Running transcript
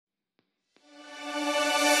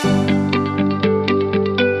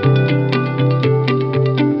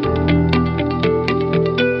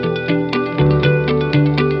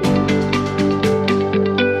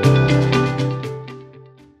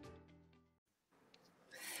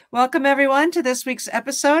Welcome, everyone, to this week's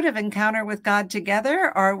episode of Encounter with God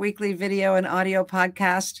Together, our weekly video and audio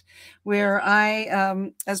podcast, where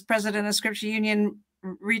I, as president of Scripture Union,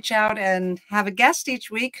 reach out and have a guest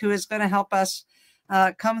each week who is going to help us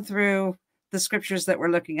come through the scriptures that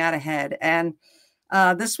we're looking at ahead. And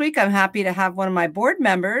this week, I'm happy to have one of my board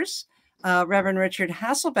members, Reverend Richard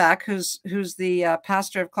Hasselbeck, who's the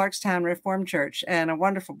pastor of Clarkstown Reformed Church and a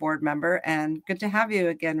wonderful board member. And good to have you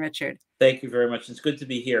again, Richard. Thank you very much. It's good to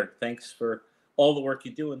be here. Thanks for all the work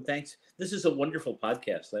you do, and thanks. This is a wonderful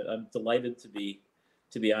podcast. I'm delighted to be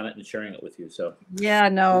on it and sharing it with you. So yeah,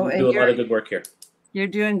 no, you do a lot of good work here. You're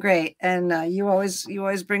doing great, and you always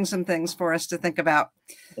bring some things for us to think about.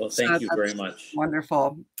 Well, thank you very much.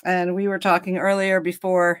 Wonderful. And we were talking earlier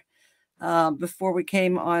before we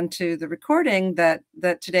came on to the recording that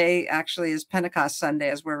today actually is Pentecost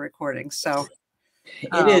Sunday as we're recording. So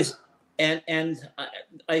it is. And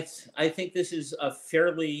I think this is a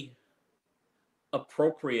fairly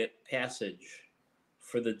appropriate passage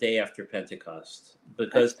for the day after Pentecost,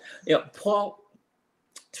 because Paul.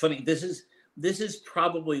 It's funny. This is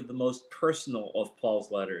probably the most personal of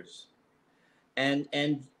Paul's letters, and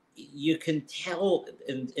you can tell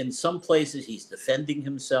in some places he's defending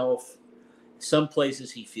himself, some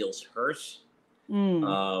places he feels hurt.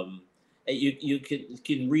 You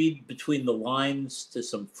can read between the lines to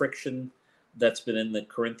some friction that's been in the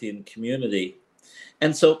Corinthian community.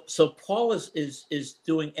 And so Paul is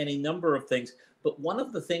doing any number of things, but one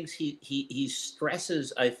of the things he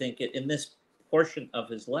stresses, I think, in this portion of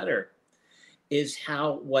his letter is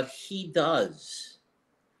how what he does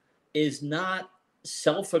is not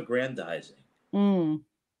self-aggrandizing,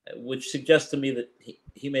 which suggests to me that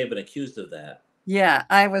he may have been accused of that. Yeah,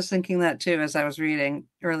 I was thinking that too as I was reading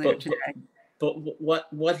earlier today. But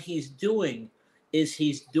what he's doing is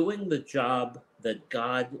he's doing the job that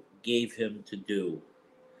God gave him to do.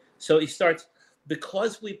 So he starts,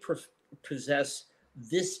 because we possess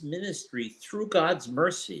this ministry through God's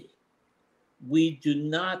mercy, we do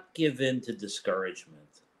not give in to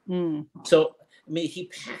discouragement. So, I mean, he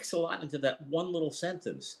packs a lot into that one little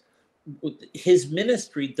sentence. His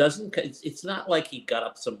ministry doesn't, it's not like he got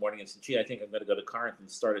up some morning and said, gee, I think I'm going to go to Corinth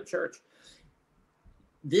and start a church.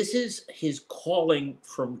 This is his calling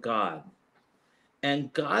from God.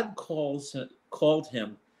 And God called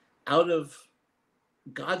him out of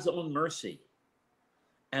God's own mercy.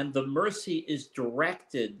 And the mercy is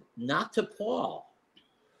directed not to Paul,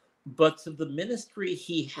 but to the ministry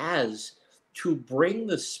he has to bring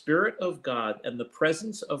the Spirit of God and the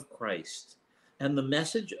presence of Christ and the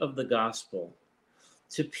message of the gospel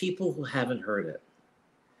to people who haven't heard it.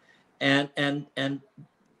 And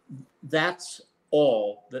that's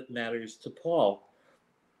all that matters to Paul.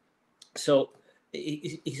 So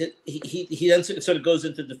he then sort of goes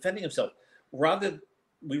into defending himself. Rather,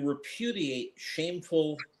 we repudiate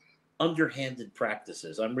shameful, underhanded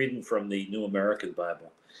practices. I'm reading from the New American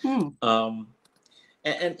Bible. And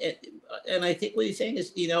I think what he's saying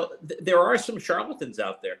is, there are some charlatans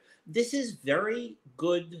out there. This is very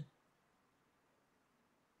good.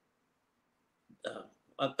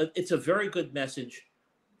 It's a very good message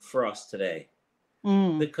for us today,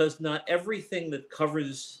 because not everything that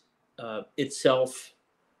covers itself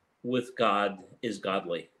with God is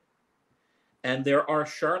godly. And there are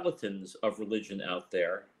charlatans of religion out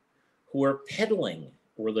there who are peddling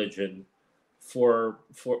religion for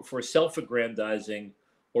self-aggrandizing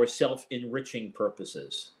or self-enriching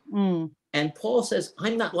purposes. And Paul says,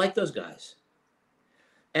 I'm not like those guys.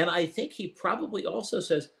 And I think he probably also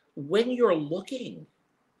says, when you're looking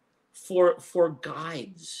for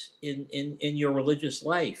guides in your religious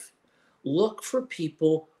life, look for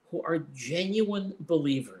people who are genuine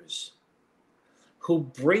believers, who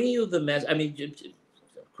bring you the message. I mean,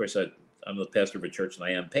 of course, I'm the pastor of a church and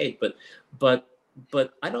I am paid, but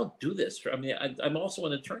I don't do this. I mean, I'm also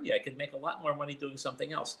an attorney. I could make a lot more money doing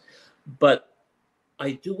something else, but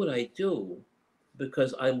I do what I do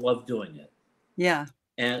because I love doing it. Yeah.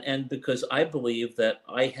 And because I believe that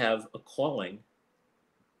I have a calling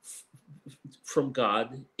from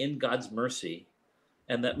God in God's mercy,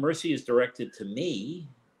 and that mercy is directed to me,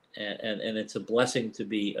 and it's a blessing to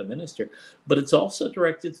be a minister, but it's also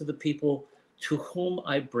directed to the people to whom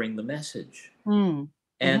I bring the message. And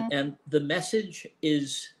the message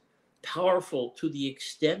is powerful to the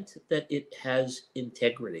extent that it has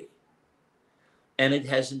integrity. And it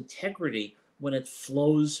has integrity when it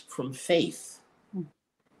flows from faith.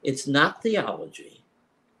 It's not theology,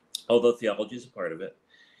 although theology is a part of it.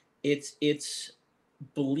 It's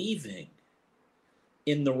believing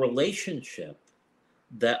in the relationship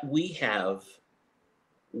that we have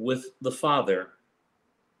with the Father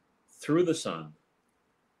through the Son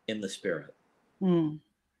in the Spirit. Mm.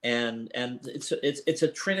 And it's a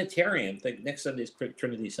Trinitarian thing. Next Sunday is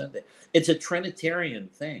Trinity Sunday. It's a Trinitarian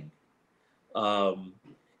thing.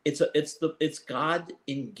 It's God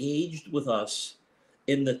engaged with us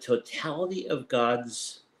in the totality of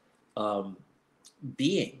God's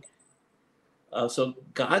being. So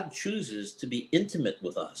God chooses to be intimate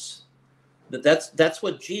with us. That's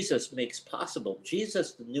what Jesus makes possible.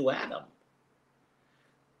 Jesus, the new Adam,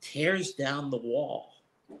 tears down the wall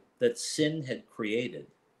that sin had created,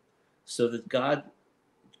 so that God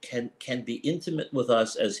can be intimate with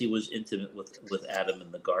us as he was intimate with Adam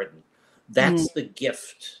in the garden. That's the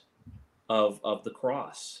gift of the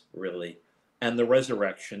cross, really, and the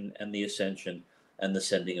resurrection and the ascension and the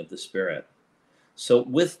sending of the Spirit. So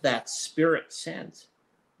with that Spirit sent,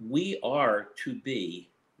 we are to be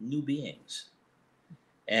new beings.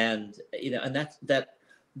 And and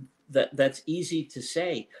that's easy to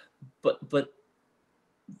say, but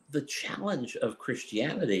the challenge of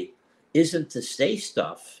Christianity isn't to say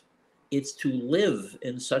stuff, it's to live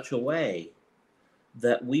in such a way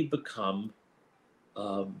that we become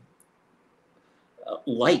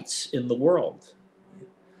lights in the world.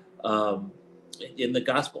 In the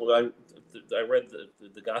gospel, I read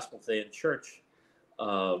the gospel today in church.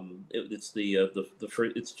 It's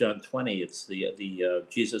John 20. It's the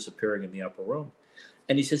Jesus appearing in the upper room,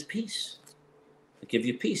 and he says, "Peace. I give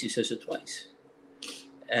you peace." He says it twice.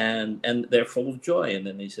 And they're full of joy. And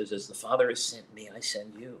then he says, "As the Father has sent me, I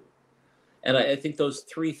send you." And I think those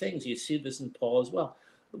three things, you see this in Paul as well.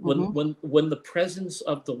 When the presence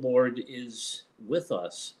of the Lord is with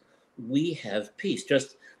us, we have peace.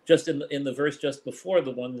 Just in the verse just before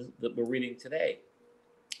the one that we're reading today,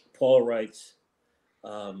 Paul writes,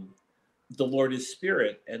 "The Lord is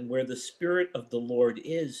Spirit, and where the Spirit of the Lord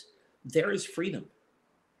is, there is freedom."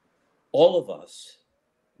 All of us,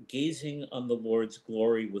 gazing on the Lord's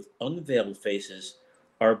glory with unveiled faces,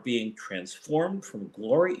 are being transformed from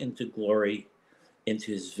glory into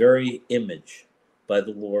his very image by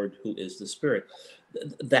the Lord who is the Spirit.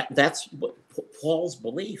 That's what Paul's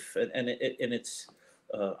belief, and it's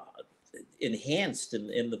enhanced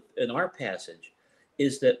in our passage,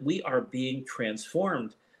 is that we are being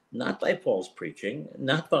transformed not by Paul's preaching,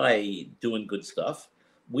 not by doing good stuff.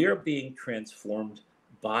 We are being transformed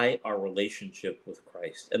by our relationship with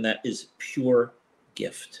Christ, and that is pure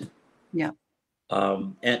gift. Yeah.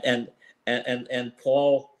 And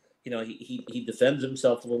Paul, he defends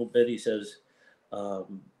himself a little bit. He says, that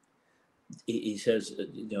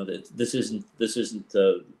this isn't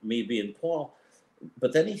me being Paul,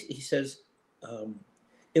 but then he says,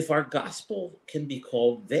 if our gospel can be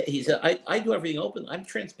called, he said, I do everything open. I'm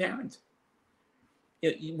transparent.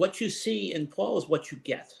 What you see in Paul is what you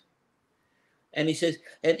get. And he says,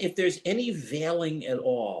 and if there's any veiling at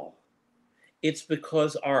all, it's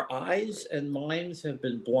because our eyes and minds have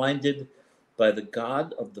been blinded by the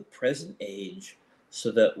God of the present age, so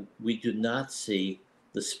that we do not see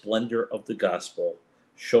the splendor of the gospel,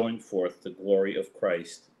 showing forth the glory of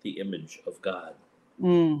Christ, the image of God.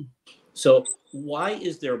 So why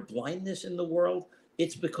is there blindness in the world?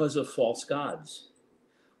 It's because of false gods.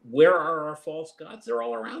 Where are our false gods? They're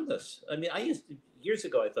all around us. I mean, years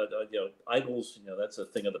ago, I thought, idols, that's a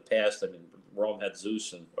thing of the past. I mean, Rome had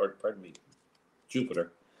Zeus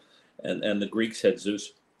Jupiter, and the Greeks had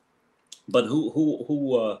Zeus. But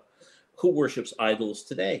who worships idols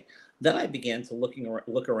today? Then I began to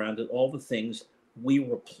look around at all the things we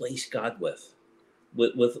replace God with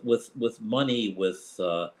money, with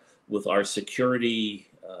our security,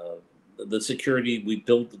 the security we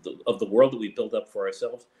build of the world that we build up for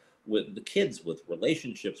ourselves, with the kids, with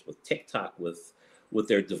relationships, with TikTok, with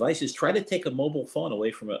their devices. Try to take a mobile phone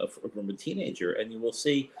away from a teenager, and you will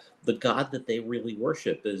see the God that they really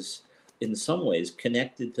worship is in some ways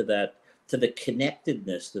connected to the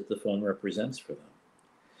connectedness that the phone represents for them.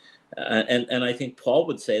 And I think Paul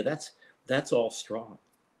would say that's all strong.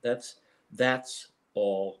 That's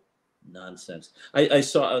all nonsense. I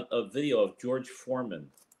saw a video of George Foreman.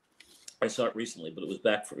 I saw it recently, but it was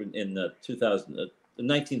back in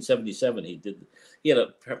 1977. He had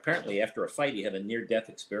apparently after a fight, he had a near-death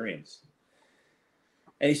experience.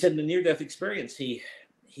 And he said in the near-death experience, he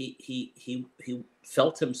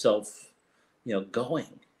felt himself,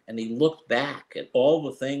 going, and he looked back at all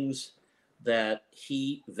the things that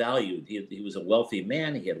he valued. He was a wealthy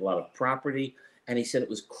man. He had a lot of property. And he said, it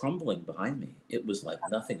was crumbling behind me. It was like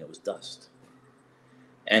nothing. It was dust.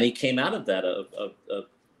 And he came out of that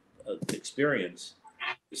experience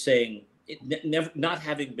saying, not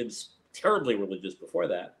having been terribly religious before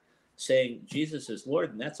that, saying Jesus is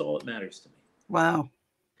Lord, and that's all that matters to me. Wow.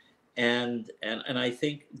 And I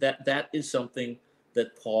think that is something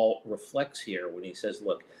that Paul reflects here when he says,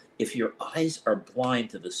 look, if your eyes are blind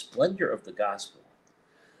to the splendor of the gospel,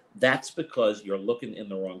 that's because you're looking in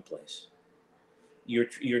the wrong place.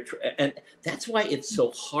 And that's why it's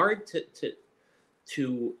so hard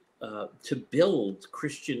to build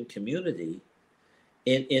Christian community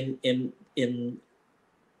in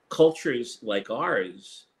cultures like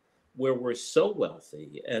ours, where we're so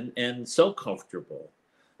wealthy and so comfortable,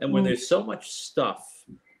 and where there's so much stuff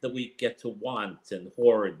that we get to want and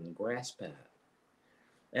hoard and grasp at.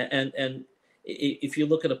 And if you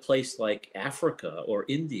look at a place like Africa or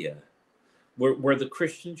India, where the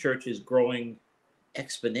Christian church is growing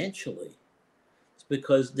exponentially, it's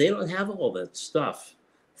because they don't have all that stuff.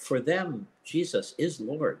 For them, Jesus is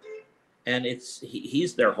Lord, and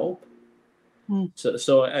he's their hope.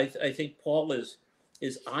 So I think Paul is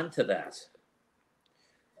onto that.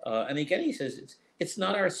 And again, he says it's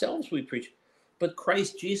not ourselves we preach, but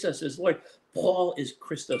Christ Jesus is Lord. Paul is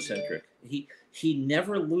Christocentric. He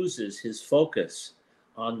never loses his focus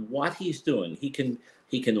on what he's doing. He can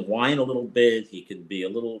whine a little bit. He can be a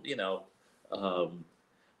little, a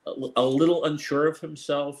little unsure of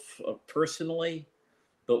himself personally.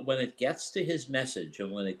 But when it gets to his message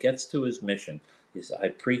and when it gets to his mission, he says, I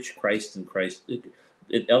preach Christ and Christ.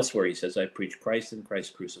 Elsewhere, he says, I preach Christ and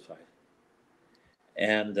Christ crucified.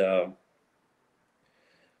 And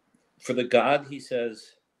for the God, he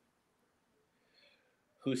says,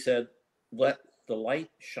 who said, let the light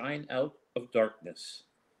shine out of darkness,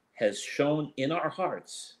 has shone in our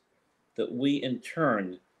hearts, that we in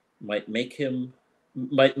turn might make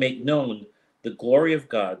known the glory of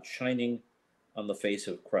God shining on the face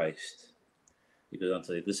of Christ. He goes on to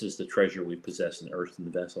say, this is the treasure we possess in earthen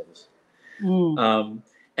vessels. And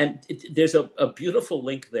there's a beautiful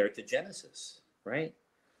link there to Genesis, right?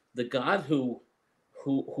 The God who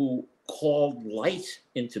called light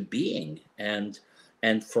into being and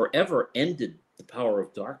forever ended the power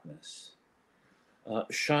of darkness,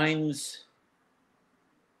 shines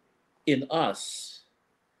in us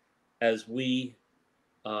as we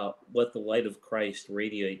let the light of Christ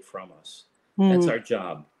radiate from us. That's our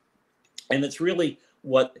job. And it's really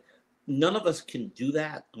what none of us can do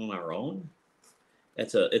that on our own.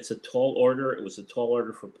 It's a tall order. It was a tall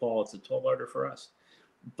order for Paul. It's a tall order for us.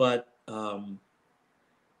 But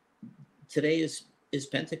today is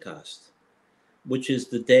Pentecost, which is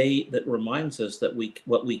the day that reminds us that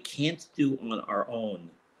what we can't do on our own,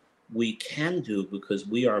 we can do because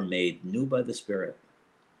we are made new by the Spirit.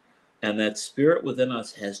 And that Spirit within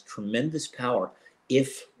us has tremendous power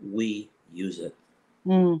if we use it.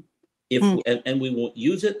 And we won't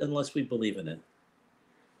use it unless we believe in it.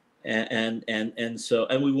 And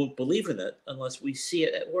we won't believe in it unless we see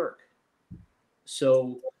it at work.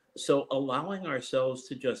 So allowing ourselves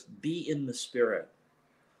to just be in the Spirit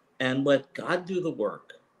and let God do the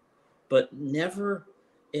work, but never.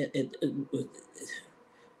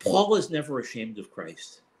 Paul is never ashamed of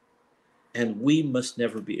Christ, and we must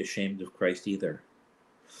never be ashamed of Christ either.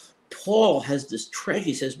 Paul has this treasure.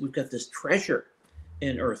 He says we've got this treasure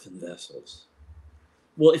in earthen vessels.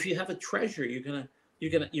 Well, if you have a treasure,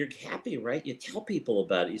 you're happy, right? You tell people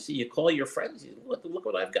about it. You call your friends. Look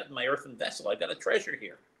what I've got in my earthen vessel. I've got a treasure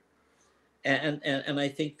here. And I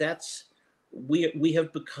think that's we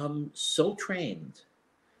have become so trained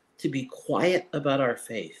to be quiet about our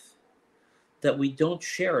faith that we don't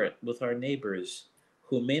share it with our neighbors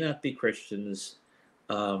who may not be Christians,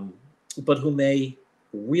 but who may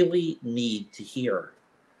really need to hear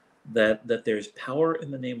that there's power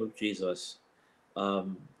in the name of Jesus,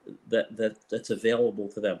 that's available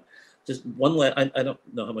to them. Just one last, I don't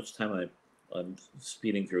know how much time I'm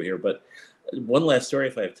speeding through here, but one last story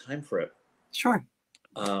if I have time for it. Sure.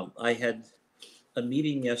 I had a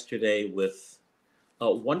meeting yesterday with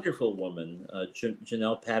a wonderful woman,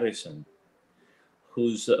 Janelle Patterson,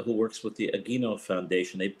 who works with the Agino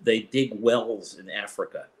Foundation. They dig wells in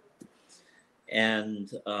Africa,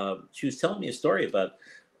 and she was telling me a story about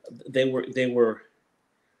they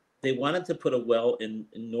wanted to put a well in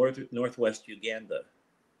northwest Uganda,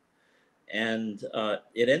 and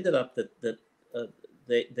it ended up that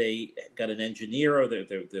they got an engineer, or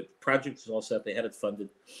the project was all set, they had it funded,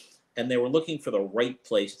 and they were looking for the right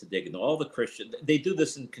place to dig. And all the Christians, they do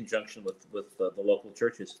this in conjunction with the local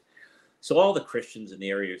churches. So all the Christians in the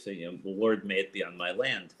area are saying, the Lord, may it be on my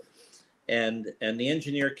land. And the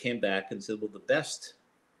engineer came back and said, well, the best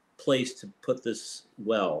place to put this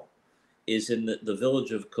well is in the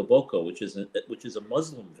village of Koboko, which is a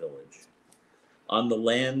Muslim village, on the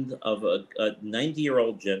land of a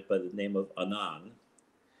 90-year-old gent by the name of Anan.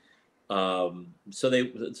 The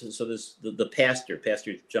pastor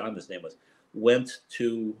John, his name was, went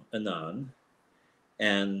to Anan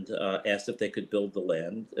and asked if they could build the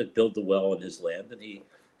well in his land. And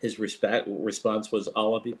his response was,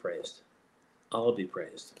 "Allah be praised, Allah be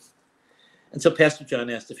praised." And so Pastor John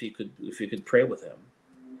asked if you could pray with him,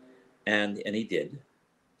 and he did.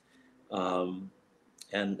 And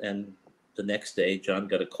the next day, John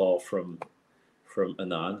got a call from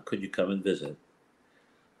Anand. "Could you come and visit?"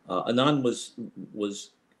 Anand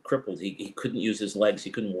was crippled. He couldn't use his legs. He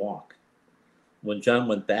couldn't walk. When John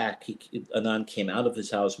went back, Anand came out of his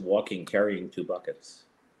house walking, carrying 2 buckets,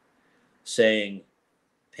 saying,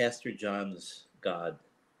 "Pastor John's God,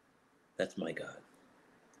 that's my God.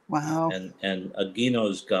 Wow. And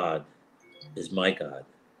Agino's God is my God,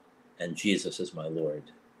 and Jesus is my Lord."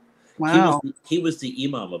 Wow. He was the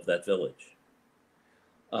imam of that village.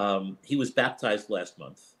 He was baptized last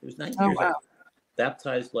month. He was 90 years old.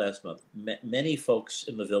 Baptized last month. Many folks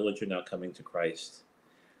in the village are now coming to Christ,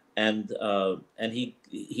 and he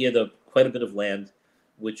had quite a bit of land,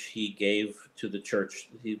 which he gave to the church.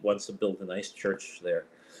 He wants to build a nice church there.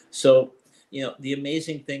 So, the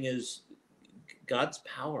amazing thing is, God's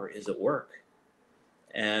power is at work,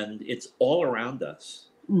 and it's all around us.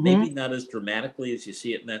 Mm-hmm. Maybe not as dramatically as you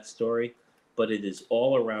see it in that story, but it is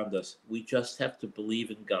all around us. We just have to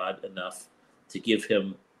believe in God enough to give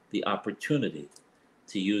him the opportunity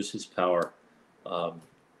to use his power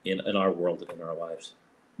in our world and in our lives.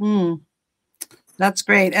 That's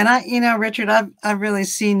great. And Richard, I've really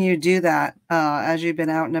seen you do that as you've been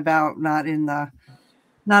out and about, not in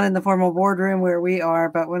the formal boardroom where we are,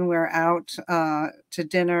 but when we're out to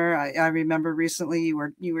dinner. I remember recently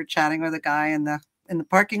you were chatting with a guy in the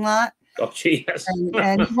parking lot. Oh, gee, yes.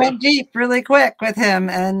 and you went deep really quick with him.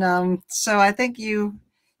 And so I think you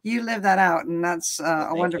live that out, and that's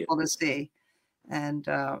wonderful to see, and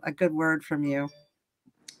a good word from you.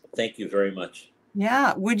 Thank you very much.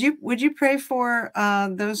 Yeah. Would you pray for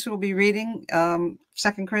those who will be reading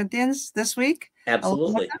 2 Corinthians this week?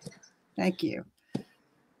 Absolutely. Thank you.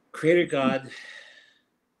 Creator God,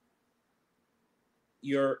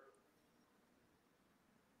 your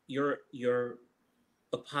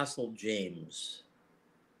Apostle James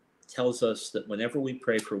tells us that whenever we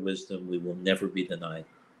pray for wisdom, we will never be denied.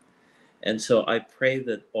 And so I pray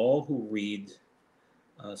that all who read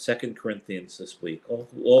 2 Corinthians this week,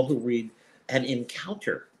 all who read and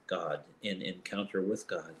encounter God in encounter with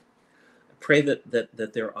God, I pray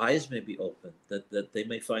that their eyes may be opened, that they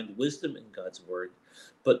may find wisdom in God's word,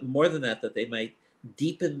 but more than that they might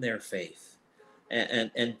deepen their faith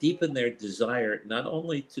and deepen their desire not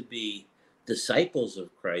only to be disciples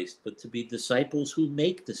of Christ, but to be disciples who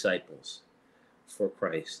make disciples for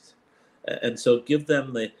Christ. And so give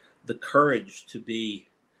them the courage to be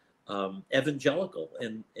evangelical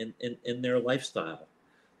in their lifestyle.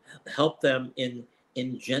 Help them in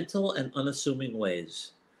gentle and unassuming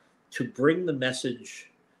ways to bring the message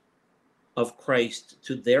of Christ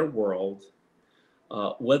to their world,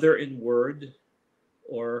 whether in word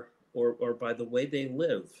or by the way they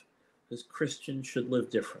live, because Christians should live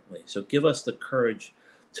differently. So give us the courage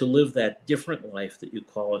to live that different life that you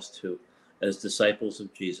call us to as disciples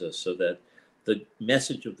of Jesus, so that the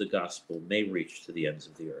message of the gospel may reach to the ends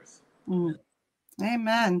of the earth.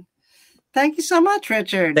 Amen. Thank you so much,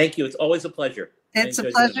 Richard. Thank you. It's always a pleasure. It's a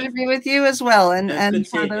pleasure to be with you as well. And good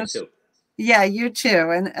seeing you too. Yeah, you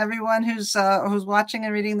too. And everyone who's watching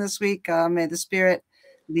and reading this week, may the Spirit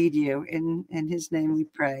lead you. In his name we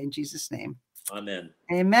pray. In Jesus' name. Amen.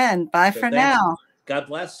 Amen. Bye for now. God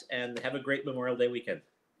bless, and have a great Memorial Day weekend.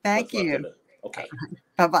 Thank you. Okay.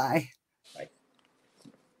 Bye-bye.